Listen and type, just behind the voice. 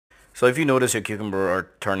So if you notice your cucumber are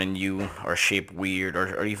turning new or shaped weird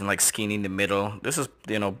or even like skinny in the middle, this is,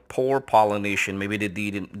 poor pollination. Maybe the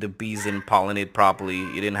bees didn't pollinate properly.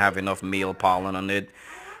 You didn't have enough male pollen on it.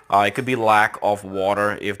 It could be lack of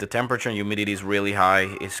water. If the temperature and humidity is really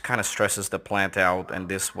high, it kind of stresses the plant out, and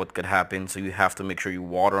this what could happen. So you have to make sure you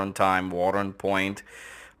water on time, water on point,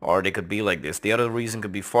 or they could be like this. The other reason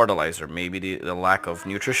could be fertilizer, maybe the lack of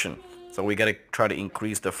nutrition. So we got to try to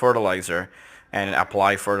increase the fertilizer and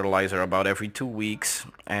apply fertilizer about every 2 weeks,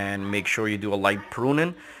 and make sure you do a light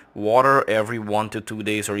pruning. Water every 1 to 2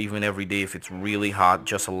 days, or even every day if it's really hot,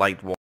 just a light water.